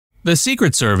The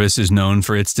Secret Service is known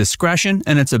for its discretion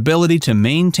and its ability to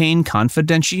maintain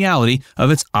confidentiality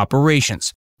of its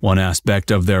operations. One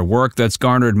aspect of their work that's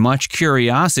garnered much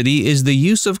curiosity is the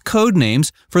use of code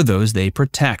names for those they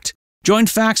protect. Join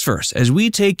Facts First as we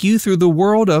take you through the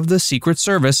world of the Secret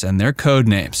Service and their code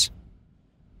names.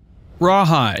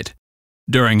 Rawhide.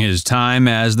 During his time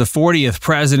as the 40th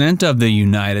President of the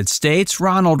United States,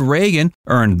 Ronald Reagan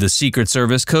earned the Secret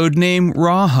Service code name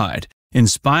Rawhide,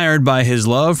 inspired by his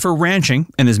love for ranching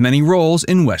and his many roles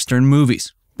in Western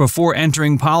movies. Before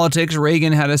entering politics,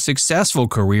 Reagan had a successful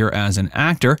career as an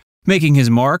actor, making his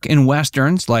mark in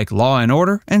Westerns like Law and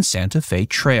Order and Santa Fe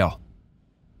Trail.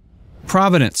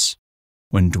 Providence.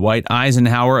 When Dwight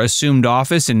Eisenhower assumed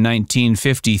office in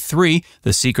 1953,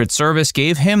 the Secret Service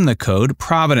gave him the code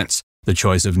Providence. The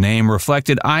choice of name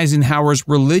reflected Eisenhower's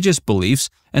religious beliefs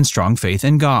and strong faith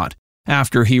in God.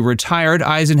 After he retired,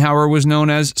 Eisenhower was known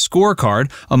as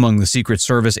Scorecard among the Secret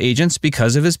Service agents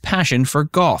because of his passion for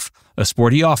golf, a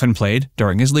sport he often played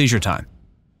during his leisure time.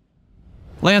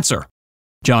 Lancer.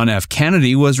 John F.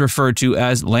 Kennedy was referred to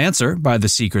as Lancer by the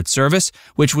Secret Service,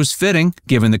 which was fitting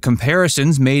given the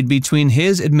comparisons made between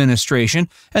his administration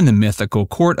and the mythical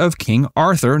court of King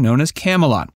Arthur known as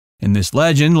Camelot. In this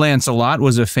legend, Lancelot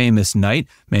was a famous knight,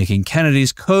 making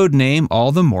Kennedy's code name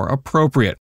all the more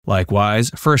appropriate.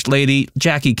 Likewise, First Lady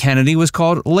Jackie Kennedy was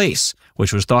called Lace,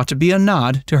 which was thought to be a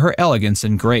nod to her elegance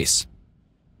and grace.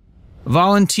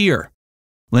 Volunteer.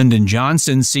 Lyndon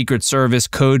Johnson's Secret Service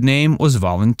code name was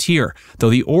Volunteer, though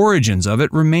the origins of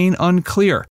it remain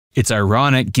unclear. It's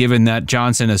ironic given that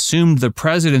Johnson assumed the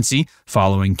presidency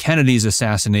following Kennedy's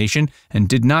assassination and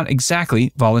did not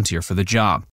exactly volunteer for the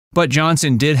job. But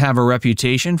Johnson did have a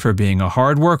reputation for being a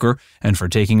hard worker and for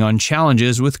taking on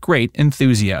challenges with great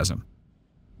enthusiasm.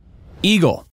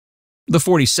 Eagle. The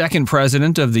 42nd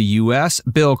President of the U.S.,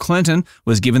 Bill Clinton,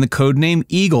 was given the code name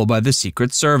Eagle by the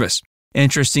Secret Service.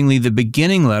 Interestingly, the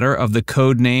beginning letter of the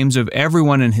code names of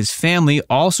everyone in his family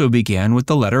also began with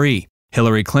the letter E.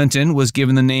 Hillary Clinton was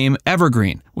given the name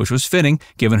Evergreen, which was fitting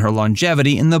given her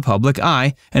longevity in the public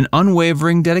eye and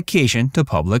unwavering dedication to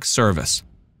public service.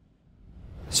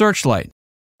 Searchlight.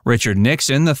 Richard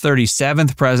Nixon, the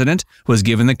 37th President, was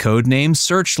given the code name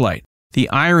Searchlight. The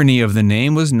irony of the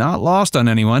name was not lost on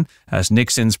anyone, as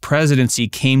Nixon's presidency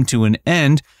came to an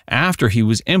end after he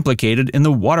was implicated in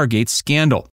the Watergate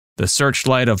scandal. The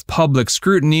searchlight of public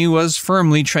scrutiny was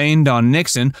firmly trained on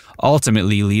Nixon,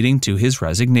 ultimately leading to his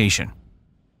resignation.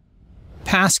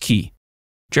 Passkey.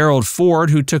 Gerald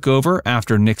Ford, who took over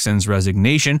after Nixon's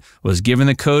resignation, was given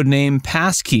the code name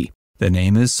Passkey. The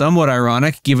name is somewhat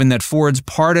ironic given that Ford's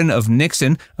pardon of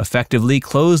Nixon effectively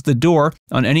closed the door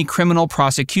on any criminal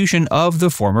prosecution of the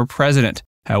former president.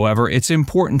 However, it's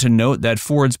important to note that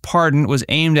Ford's pardon was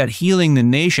aimed at healing the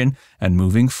nation and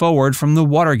moving forward from the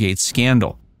Watergate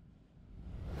scandal.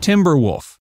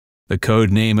 Timberwolf. The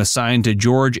code name assigned to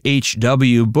George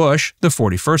H.W. Bush, the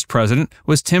 41st president,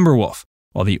 was Timberwolf.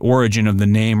 While the origin of the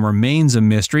name remains a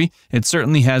mystery, it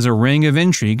certainly has a ring of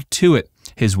intrigue to it.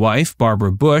 His wife,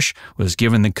 Barbara Bush, was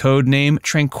given the code name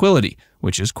Tranquility,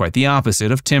 which is quite the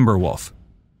opposite of Timberwolf.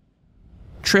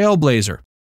 Trailblazer.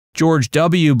 George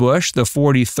W. Bush, the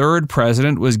 43rd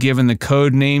president, was given the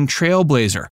code name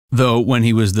Trailblazer, though when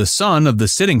he was the son of the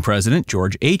sitting president,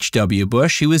 George H.W.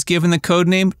 Bush, he was given the code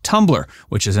name Tumbler,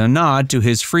 which is a nod to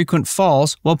his frequent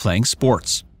falls while playing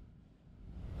sports.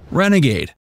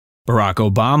 Renegade. Barack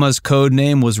Obama's code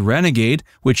name was Renegade,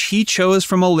 which he chose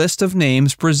from a list of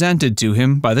names presented to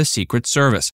him by the Secret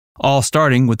Service, all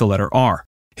starting with the letter R.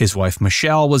 His wife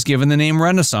Michelle was given the name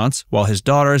Renaissance, while his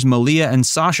daughters Malia and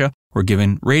Sasha were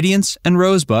given Radiance and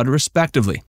Rosebud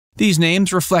respectively. These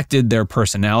names reflected their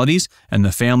personalities and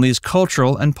the family's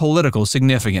cultural and political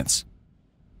significance.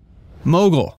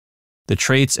 Mogul. The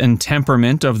traits and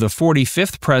temperament of the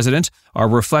 45th president are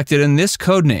reflected in this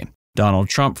code name. Donald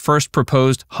Trump first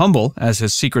proposed Humble as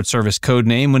his Secret Service code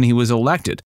name when he was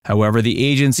elected. However, the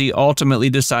agency ultimately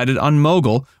decided on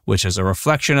Mogul, which is a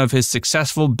reflection of his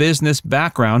successful business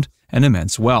background and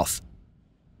immense wealth.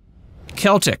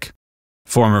 Celtic.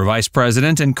 Former Vice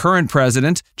President and current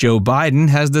President Joe Biden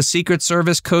has the Secret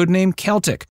Service code name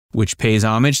Celtic, which pays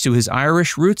homage to his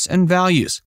Irish roots and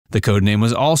values. The code name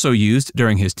was also used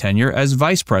during his tenure as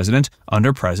Vice President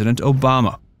under President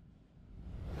Obama.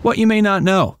 What you may not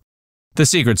know. The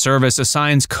Secret Service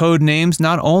assigns code names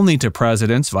not only to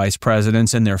presidents, vice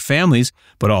presidents, and their families,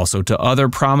 but also to other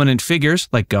prominent figures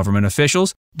like government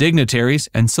officials, dignitaries,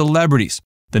 and celebrities.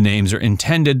 The names are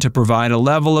intended to provide a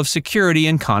level of security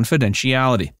and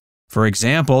confidentiality. For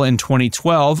example, in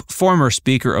 2012, former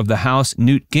Speaker of the House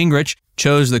Newt Gingrich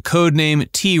chose the code name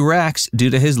T-Rex due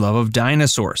to his love of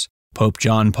dinosaurs. Pope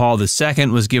John Paul II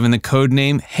was given the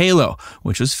codename Halo,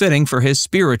 which was fitting for his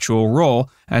spiritual role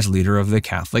as leader of the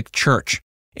Catholic Church.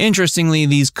 Interestingly,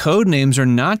 these code names are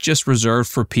not just reserved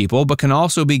for people but can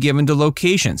also be given to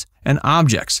locations and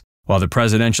objects. While the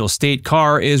presidential state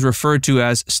car is referred to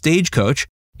as Stagecoach,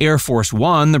 Air Force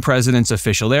One, the president's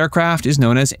official aircraft, is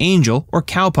known as Angel or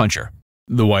Cowpuncher.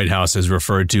 The White House is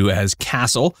referred to as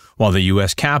Castle, while the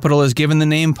U.S. Capitol is given the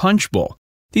name Punchbowl.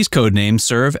 These code names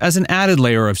serve as an added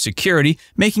layer of security,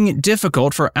 making it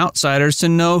difficult for outsiders to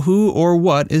know who or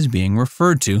what is being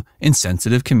referred to in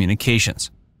sensitive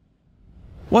communications.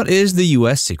 What is the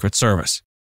U.S. Secret Service?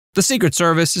 The Secret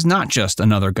Service is not just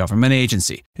another government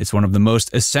agency. It's one of the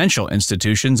most essential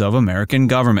institutions of American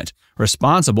government,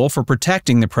 responsible for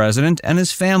protecting the president and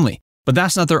his family. But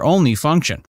that's not their only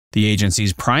function. The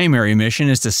agency's primary mission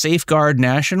is to safeguard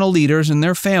national leaders and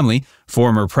their family,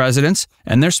 former presidents,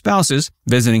 and their spouses,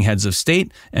 visiting heads of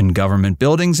state, and government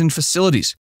buildings and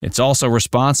facilities. It's also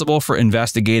responsible for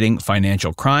investigating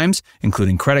financial crimes,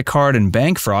 including credit card and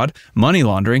bank fraud, money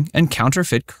laundering, and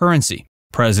counterfeit currency.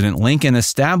 President Lincoln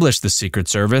established the Secret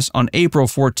Service on April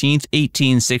 14,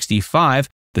 1865,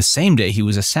 the same day he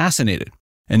was assassinated.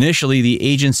 Initially, the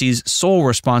agency's sole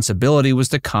responsibility was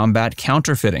to combat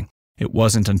counterfeiting. It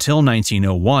wasn't until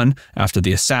 1901, after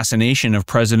the assassination of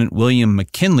President William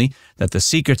McKinley, that the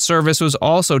Secret Service was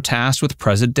also tasked with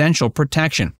presidential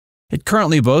protection. It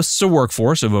currently boasts a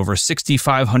workforce of over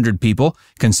 6,500 people,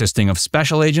 consisting of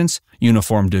special agents,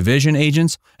 uniformed division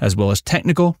agents, as well as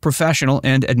technical, professional,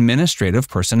 and administrative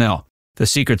personnel. The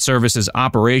Secret Service's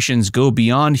operations go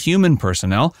beyond human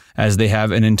personnel, as they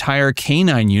have an entire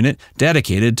canine unit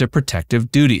dedicated to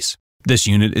protective duties. This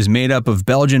unit is made up of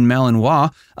Belgian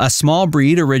Malinois, a small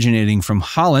breed originating from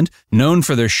Holland, known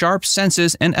for their sharp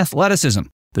senses and athleticism.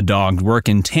 The dogs work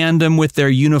in tandem with their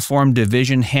uniformed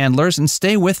division handlers and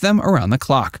stay with them around the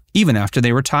clock, even after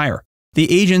they retire.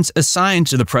 The agents assigned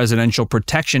to the Presidential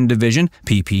Protection Division,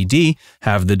 PPD,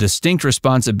 have the distinct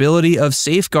responsibility of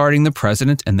safeguarding the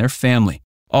president and their family.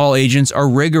 All agents are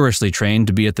rigorously trained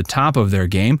to be at the top of their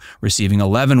game, receiving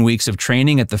 11 weeks of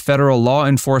training at the Federal Law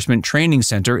Enforcement Training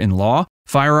Center in law,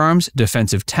 firearms,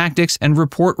 defensive tactics, and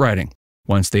report writing.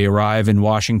 Once they arrive in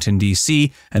Washington,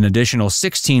 D.C., an additional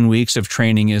 16 weeks of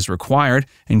training is required,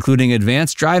 including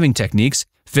advanced driving techniques,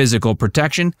 physical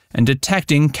protection, and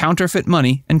detecting counterfeit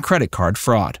money and credit card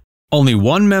fraud. Only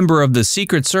one member of the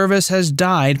Secret Service has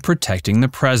died protecting the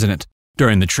president.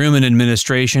 During the Truman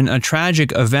administration, a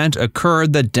tragic event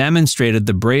occurred that demonstrated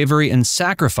the bravery and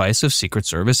sacrifice of Secret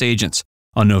Service agents.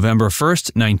 On November 1,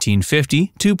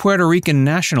 1950, two Puerto Rican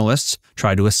nationalists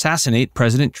tried to assassinate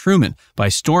President Truman by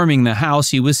storming the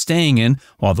house he was staying in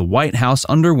while the White House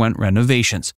underwent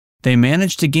renovations. They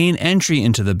managed to gain entry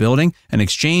into the building and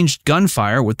exchanged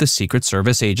gunfire with the Secret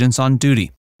Service agents on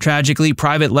duty. Tragically,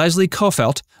 Private Leslie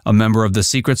Kofelt, a member of the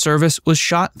Secret Service, was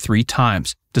shot 3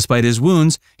 times. Despite his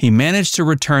wounds, he managed to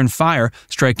return fire,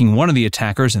 striking one of the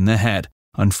attackers in the head.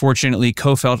 Unfortunately,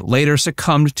 Kofelt later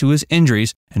succumbed to his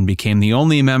injuries and became the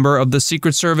only member of the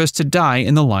Secret Service to die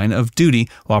in the line of duty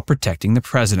while protecting the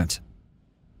president.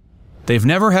 They've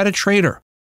never had a traitor.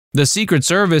 The Secret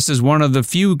Service is one of the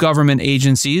few government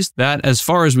agencies that, as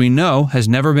far as we know, has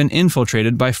never been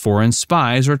infiltrated by foreign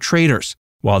spies or traitors.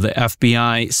 While the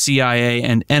FBI, CIA,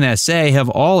 and NSA have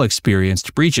all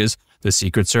experienced breaches, the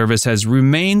Secret Service has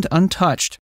remained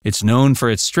untouched. It's known for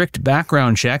its strict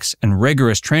background checks and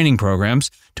rigorous training programs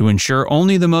to ensure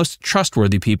only the most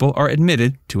trustworthy people are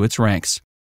admitted to its ranks.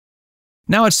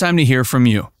 Now it's time to hear from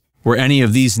you. Were any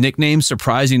of these nicknames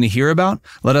surprising to hear about?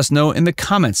 Let us know in the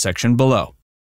comments section below.